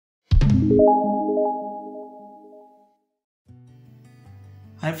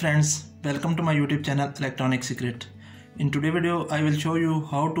Hi friends, welcome to my YouTube channel Electronic Secret. In today's video I will show you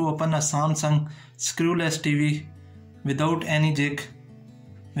how to open a Samsung screwless TV without any jig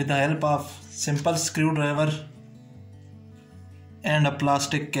with the help of simple screwdriver and a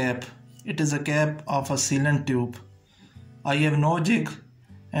plastic cap. It is a cap of a sealant tube. I have no jig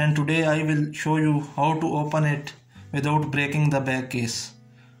and today I will show you how to open it without breaking the back case.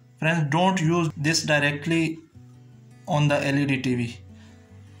 Friends, don't use this directly on the LED TV.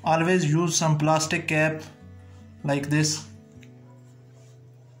 Always use some plastic cap like this.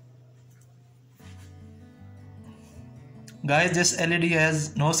 Guys, this LED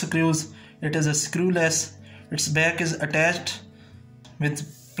has no screws. It is a screwless. Its back is attached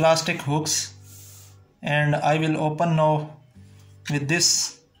with plastic hooks, and I will open now with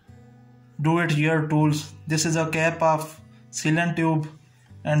this do-it-here tools. This is a cap of sealant tube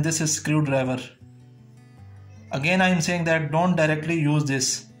and this is screwdriver. Again I am saying that don't directly use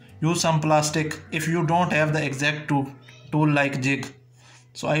this. Use some plastic if you don't have the exact tool like jig.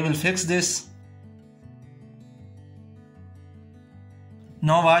 So I will fix this.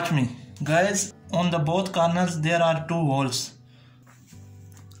 Now watch me. Guys, on the both corners there are two holes.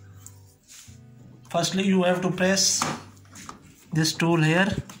 Firstly you have to press this tool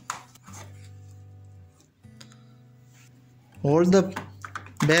here. Hold the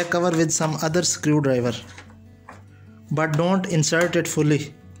back cover with some other screwdriver, but don't insert it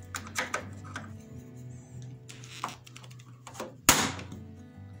fully.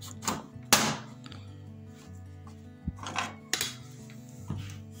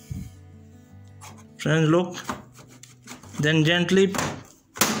 Friends, look, then gently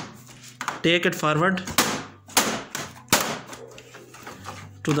take it forward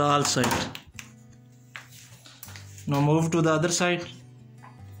to the all side. Now move to the other side.